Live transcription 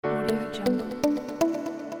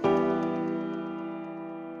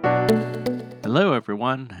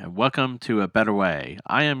everyone, and welcome to A Better Way.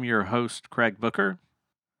 I am your host, Craig Booker.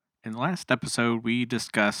 In the last episode, we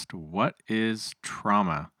discussed what is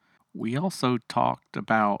trauma. We also talked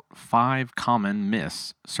about 5 common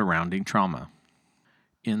myths surrounding trauma.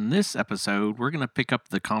 In this episode, we're going to pick up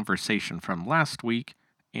the conversation from last week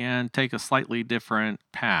and take a slightly different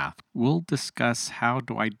path. We'll discuss how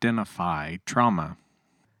to identify trauma.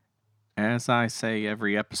 As I say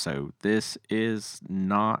every episode, this is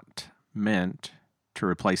not meant to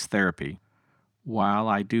replace therapy. While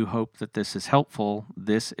I do hope that this is helpful,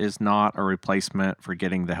 this is not a replacement for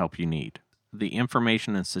getting the help you need. The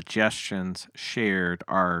information and suggestions shared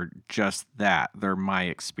are just that. They're my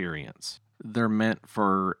experience. They're meant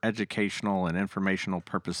for educational and informational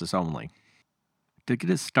purposes only. To get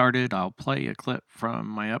us started, I'll play a clip from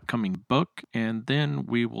my upcoming book, and then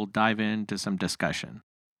we will dive into some discussion.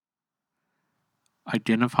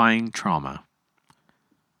 Identifying trauma.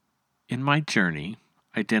 In my journey,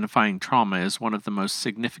 identifying trauma is one of the most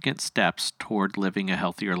significant steps toward living a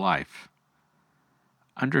healthier life.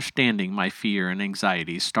 Understanding my fear and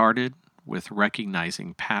anxiety started with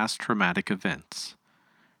recognizing past traumatic events.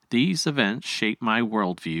 These events shape my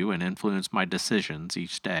worldview and influence my decisions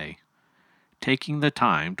each day. Taking the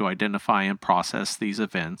time to identify and process these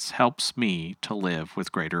events helps me to live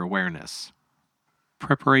with greater awareness.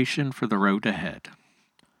 Preparation for the road ahead.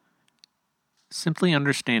 Simply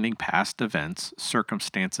understanding past events,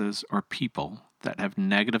 circumstances, or people that have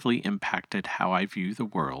negatively impacted how I view the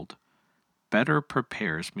world better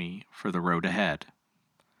prepares me for the road ahead.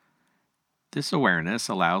 This awareness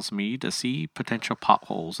allows me to see potential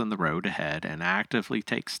potholes in the road ahead and actively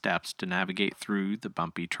take steps to navigate through the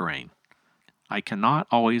bumpy terrain. I cannot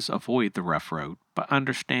always avoid the rough road, but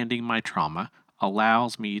understanding my trauma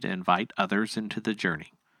allows me to invite others into the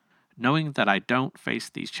journey. Knowing that I don't face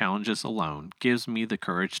these challenges alone gives me the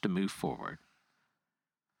courage to move forward.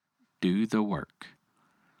 Do the work.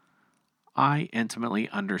 I intimately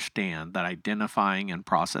understand that identifying and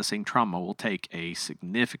processing trauma will take a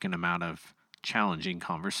significant amount of challenging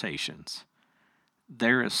conversations.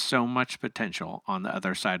 There is so much potential on the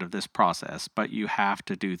other side of this process, but you have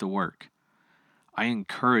to do the work. I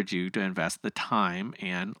encourage you to invest the time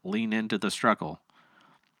and lean into the struggle.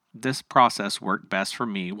 This process worked best for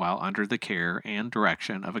me while under the care and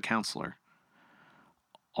direction of a counselor.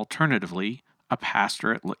 Alternatively, a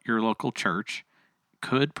pastor at your local church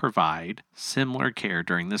could provide similar care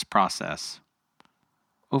during this process.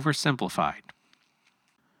 Oversimplified.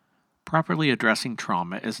 Properly addressing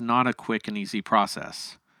trauma is not a quick and easy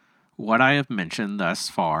process. What I have mentioned thus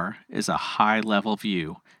far is a high-level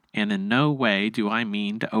view, and in no way do I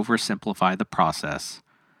mean to oversimplify the process.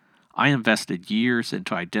 I invested years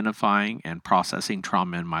into identifying and processing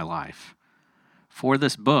trauma in my life. For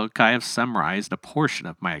this book, I have summarized a portion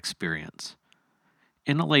of my experience.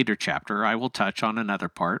 In a later chapter, I will touch on another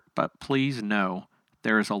part, but please know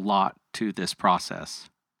there is a lot to this process.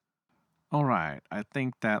 All right, I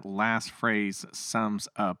think that last phrase sums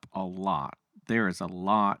up a lot. There is a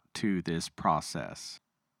lot to this process.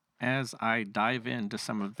 As I dive into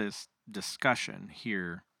some of this discussion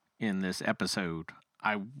here in this episode,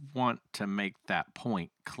 I want to make that point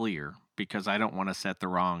clear because I don't want to set the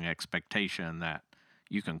wrong expectation that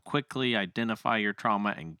you can quickly identify your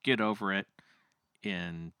trauma and get over it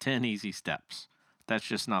in 10 easy steps. That's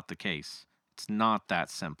just not the case. It's not that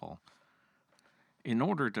simple. In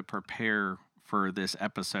order to prepare for this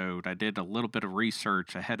episode, I did a little bit of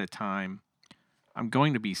research ahead of time. I'm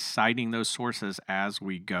going to be citing those sources as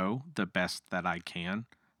we go the best that I can.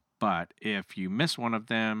 But if you miss one of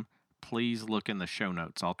them, please look in the show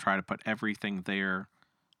notes. I'll try to put everything there.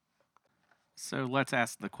 So let's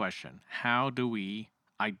ask the question, how do we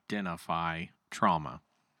identify trauma?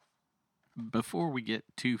 Before we get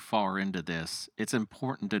too far into this, it's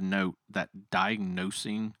important to note that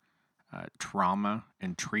diagnosing trauma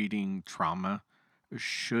and treating trauma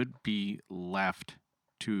should be left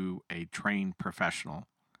to a trained professional,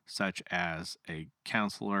 such as a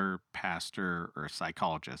counselor, pastor, or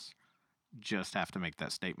psychologist. Just have to make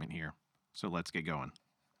that statement here. So let's get going.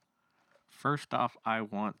 First off, I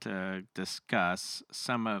want to discuss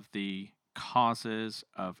some of the causes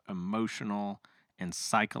of emotional and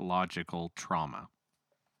psychological trauma.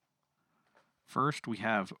 First, we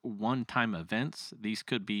have one-time events. These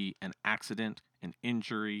could be an accident, an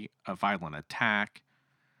injury, a violent attack.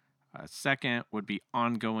 Second would be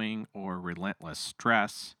ongoing or relentless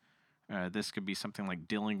stress. This could be something like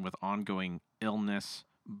dealing with ongoing illness,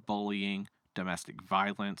 bullying, domestic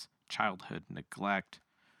violence, childhood neglect.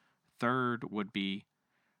 Third would be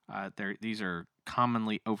these are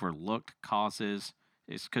commonly overlooked causes.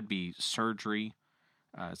 This could be surgery.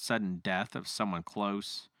 sudden death of someone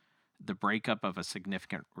close, the breakup of a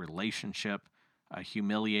significant relationship, a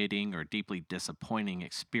humiliating or deeply disappointing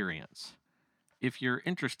experience. If you're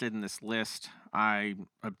interested in this list, I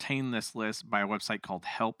obtained this list by a website called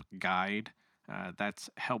Help Guide. That's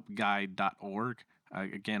helpguide.org.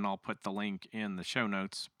 Again, I'll put the link in the show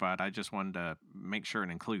notes, but I just wanted to make sure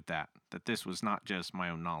and include that this was not just my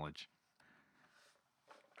own knowledge.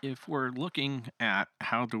 If we're looking at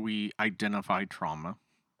how do we identify trauma,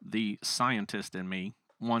 the scientist in me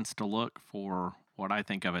wants to look for what I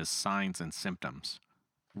think of as signs and symptoms.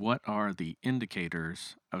 What are the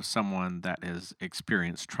indicators of someone that has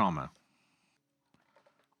experienced trauma?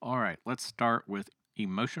 All right, let's start with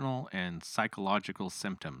emotional and psychological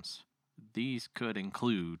symptoms. These could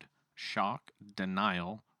include shock,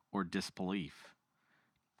 denial, or disbelief,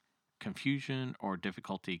 confusion or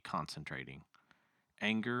difficulty concentrating,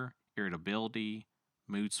 anger, irritability,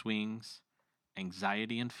 mood swings,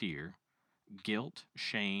 anxiety and fear, guilt,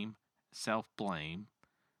 shame, self-blame,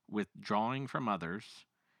 withdrawing from others,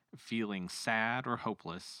 feeling sad or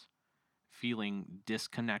hopeless, feeling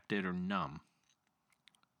disconnected or numb.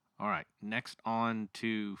 All right, next on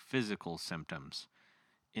to physical symptoms.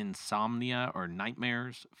 Insomnia or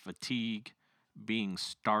nightmares, fatigue, being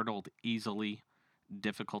startled easily,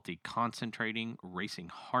 difficulty concentrating, racing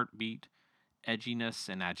heartbeat, edginess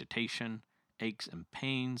and agitation, aches and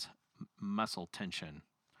pains, muscle tension.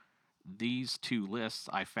 These two lists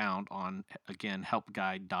I found on, again,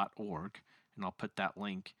 helpguide.org, and I'll put that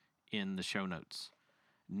link in the show notes.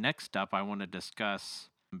 Next up, I want to discuss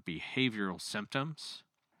behavioral symptoms.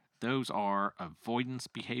 Those are avoidance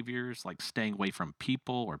behaviors like staying away from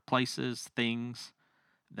people or places, things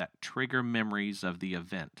that trigger memories of the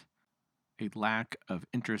event. A lack of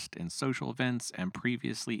interest in social events and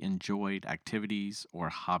previously enjoyed activities or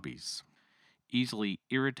hobbies. Easily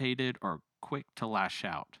irritated or quick to lash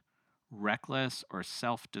out. Reckless or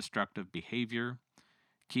self-destructive behavior.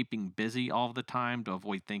 Keeping busy all the time to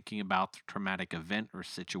avoid thinking about the traumatic event or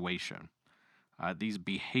situation. This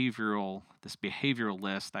behavioral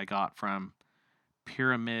list I got from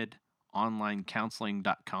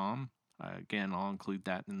pyramidonlinecounseling.com. Again, I'll include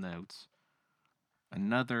that in the notes.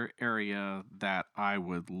 Another area that I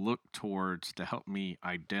would look towards to help me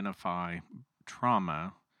identify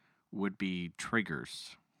trauma would be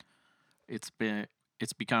triggers. It's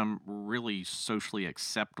become really socially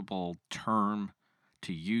acceptable term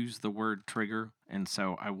to use the word trigger, and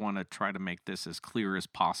so I want to try to make this as clear as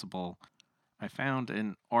possible. I found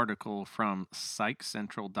an article from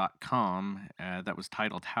PsychCentral.com that was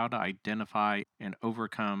titled How to Identify and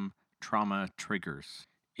Overcome Trauma Triggers.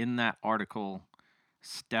 In that article,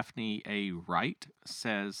 Stephanie A. Wright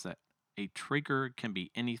says that a trigger can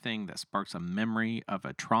be anything that sparks a memory of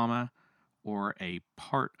a trauma or a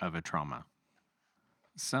part of a trauma.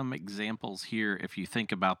 Some examples here, if you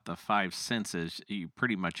think about the five senses, you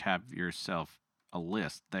pretty much have yourself a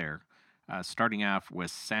list there. Starting off with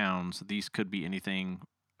sounds, these could be anything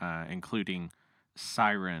including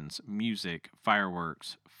sirens, music,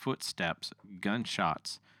 fireworks, footsteps,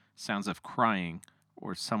 gunshots, sounds of crying,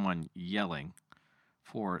 or someone yelling.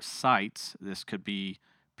 For sights, this could be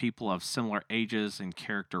people of similar ages and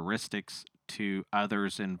characteristics to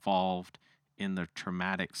others involved in the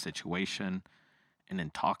traumatic situation, an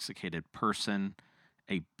intoxicated person,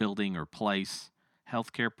 a building or place,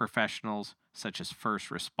 healthcare professionals such as first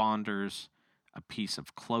responders, a piece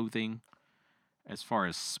of clothing. As far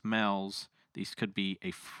as smells, these could be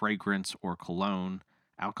a fragrance or cologne,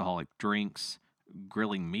 alcoholic drinks,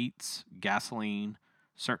 grilling meats, gasoline,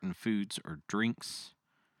 certain foods or drinks.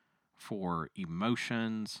 For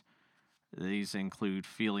emotions, these include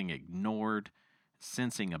feeling ignored,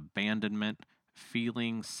 sensing abandonment,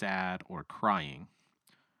 feeling sad or crying.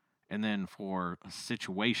 And then for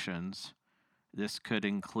situations, this could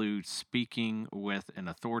include speaking with an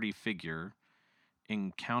authority figure,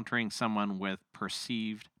 encountering someone with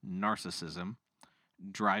perceived narcissism,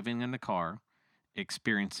 driving in a car,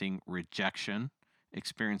 experiencing rejection,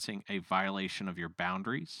 experiencing a violation of your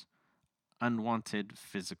boundaries, unwanted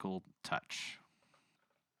physical touch.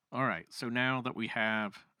 All right, so now that we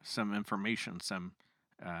have some information, some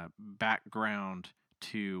background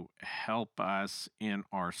to help us in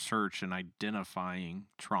our search and identifying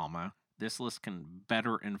trauma, this list can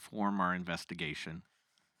better inform our investigation.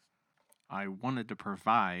 I wanted to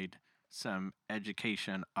provide some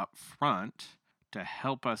education up front to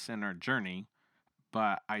help us in our journey,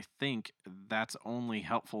 but I think that's only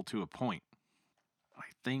helpful to a point. I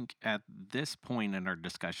think at this point in our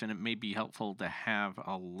discussion, it may be helpful to have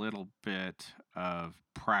a little bit of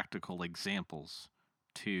practical examples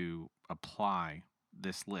to apply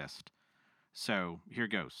this list. So here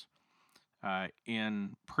goes.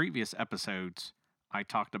 In previous episodes, I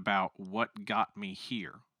talked about what got me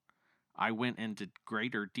here. I went into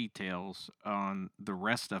greater details on the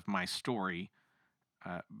rest of my story,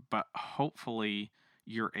 but hopefully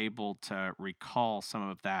you're able to recall some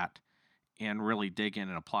of that and really dig in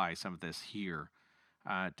and apply some of this here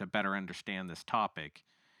to better understand this topic.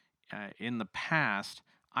 In the past,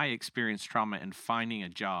 I experienced trauma in finding a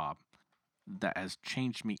job that has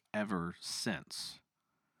changed me ever since.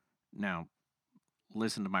 Now,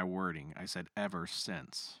 listen to my wording. I said ever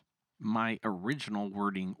since. My original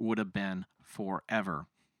wording would have been forever.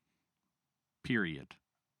 Period.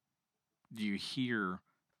 Do you hear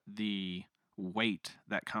the weight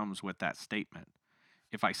that comes with that statement?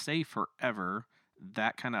 If I say forever,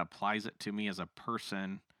 that kind of applies it to me as a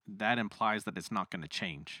person. That implies that it's not going to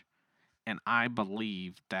change. And I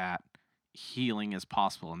believe that healing is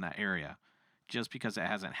possible in that area. Just because it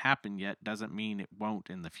hasn't happened yet doesn't mean it won't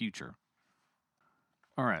in the future.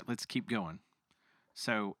 All right, let's keep going.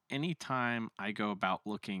 So, anytime I go about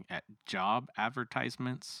looking at job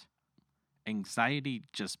advertisements, anxiety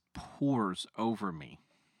just pours over me.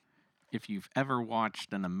 If you've ever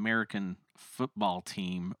watched an American football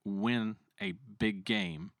team win a big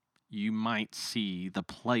game, you might see the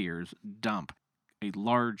players dump a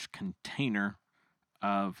large container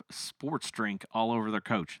of sports drink all over their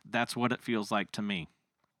coach. That's what it feels like to me.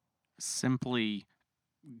 Simply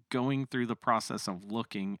going through the process of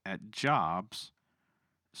looking at jobs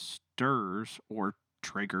stirs or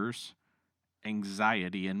triggers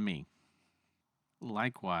anxiety in me.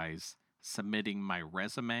 Likewise, submitting my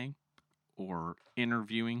resume or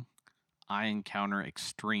interviewing, I encounter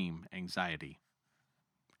extreme anxiety.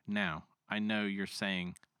 Now, I know you're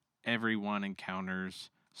saying everyone encounters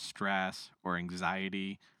stress or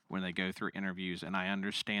anxiety when they go through interviews, and I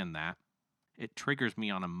understand that. It triggers me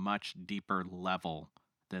on a much deeper level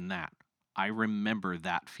than that. I remember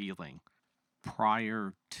that feeling.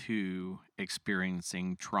 Prior to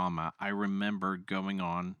experiencing trauma, I remember going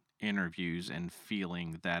on interviews and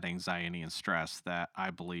feeling that anxiety and stress that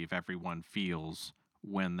I believe everyone feels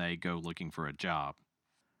when they go looking for a job.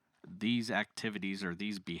 These activities or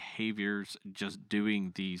these behaviors, just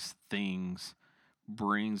doing these things,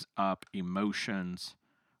 brings up emotions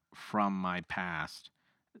from my past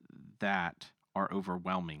that are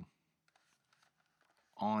overwhelming.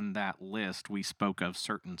 On that list, we spoke of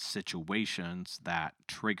certain situations that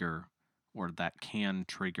trigger or that can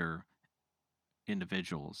trigger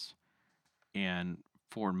individuals. And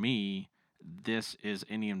for me, this is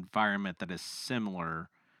any environment that is similar.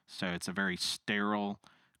 So it's a very sterile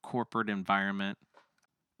corporate environment.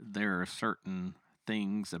 There are certain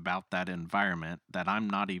things about that environment that I'm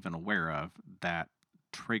not even aware of that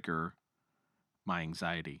trigger my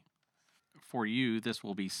anxiety. For you, this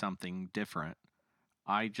will be something different.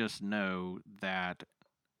 I just know that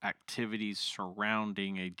activities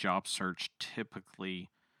surrounding a job search typically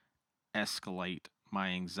escalate my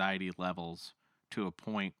anxiety levels to a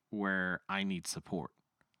point where I need support.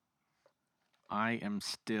 I am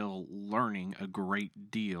still learning a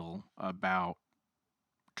great deal about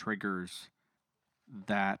triggers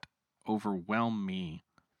that overwhelm me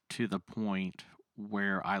to the point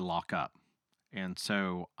where I lock up. And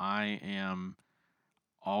so I am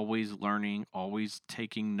always learning, always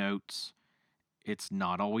taking notes. It's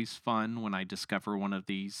not always fun when I discover one of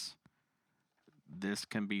these. This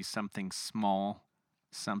can be something small,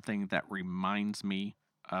 something that reminds me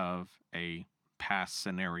of a past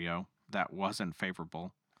scenario that wasn't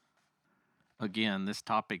favorable. Again, this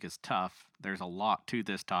topic is tough. There's a lot to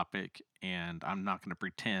this topic, and I'm not going to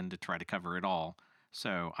pretend to try to cover it all.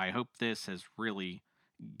 So I hope this has really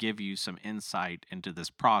give you some insight into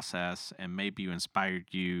this process and maybe inspired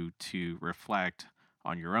you to reflect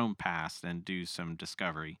on your own past and do some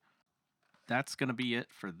discovery. That's going to be it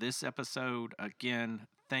for this episode. Again,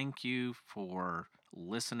 thank you for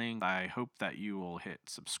listening. I hope that you will hit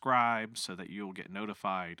subscribe so that you'll get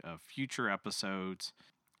notified of future episodes.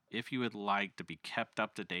 If you would like to be kept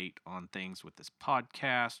up to date on things with this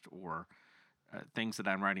podcast or things that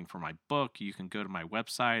I'm writing for my book, you can go to my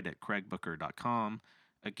website at craigbooker.com.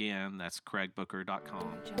 Again, that's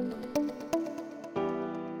craigbooker.com.